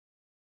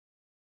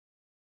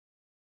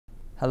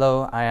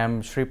Hello, I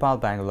am Sripal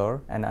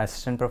Bangalore, an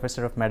assistant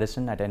professor of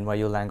medicine at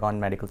NYU Langone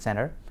Medical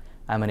Center.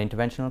 I'm an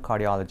interventional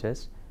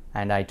cardiologist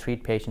and I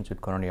treat patients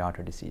with coronary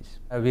artery disease.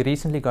 We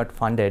recently got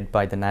funded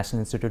by the National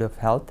Institute of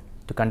Health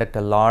to conduct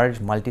a large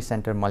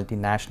multi-center,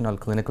 multinational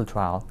clinical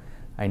trial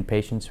in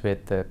patients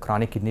with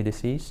chronic kidney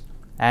disease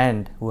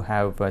and who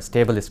have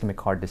stable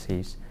ischemic heart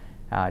disease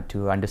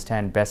to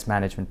understand best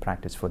management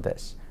practice for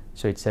this.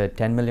 So it's a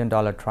 $10 million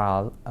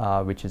trial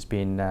which has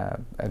been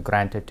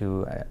granted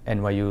to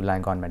NYU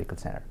Langone Medical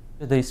Center.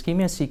 The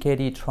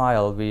ISCHEMIA-CKD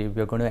trial,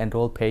 we're going to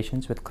enroll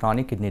patients with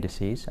chronic kidney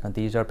disease.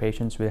 These are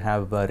patients who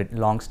have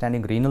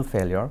long-standing renal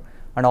failure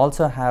and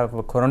also have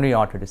coronary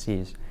artery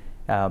disease.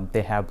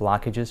 They have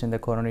blockages in the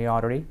coronary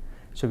artery.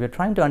 So we're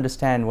trying to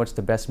understand what's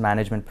the best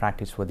management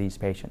practice for these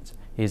patients.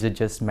 Is it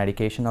just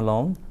medication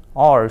alone,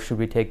 or should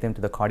we take them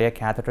to the cardiac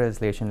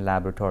catheterization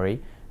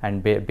laboratory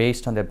and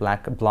based on their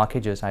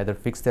blockages, either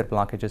fix their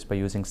blockages by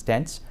using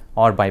stents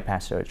or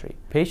bypass surgery?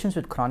 Patients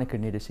with chronic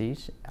kidney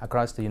disease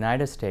across the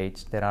United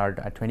States, there are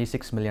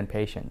 26 million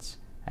patients,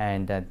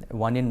 and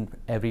 1 in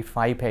every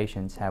 5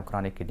 patients have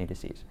chronic kidney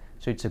disease.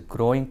 So it's a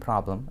growing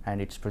problem,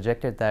 and it's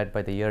projected that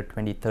by the year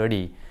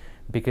 2030,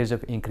 because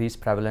of increased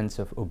prevalence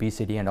of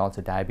obesity and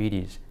also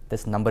diabetes,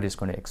 this number is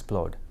going to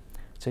explode.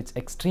 So it's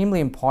extremely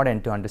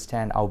important to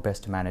understand how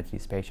best to manage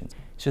these patients.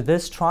 So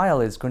this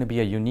trial is going to be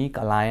a unique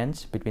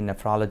alliance between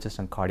nephrologists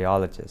and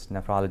cardiologists,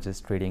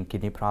 nephrologists treating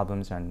kidney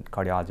problems and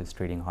cardiologists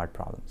treating heart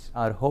problems.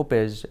 Our hope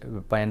is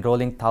by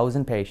enrolling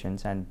 1,000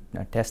 patients and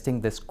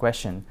testing this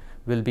question,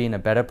 we'll be in a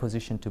better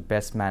position to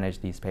best manage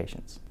these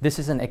patients. This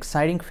is an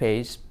exciting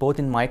phase both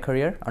in my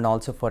career and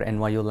also for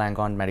NYU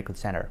Langone Medical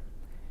Center.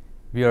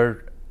 We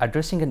are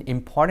addressing an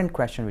important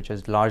question which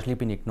has largely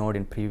been ignored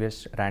in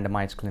previous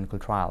randomized clinical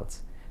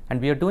trials. And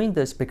we are doing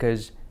this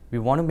because we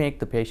want to make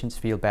the patients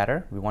feel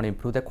better, we want to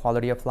improve their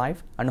quality of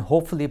life, and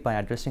hopefully by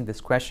addressing this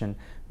question,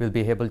 we'll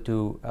be able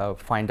to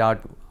find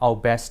out how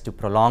best to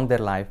prolong their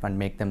life and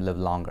make them live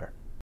longer.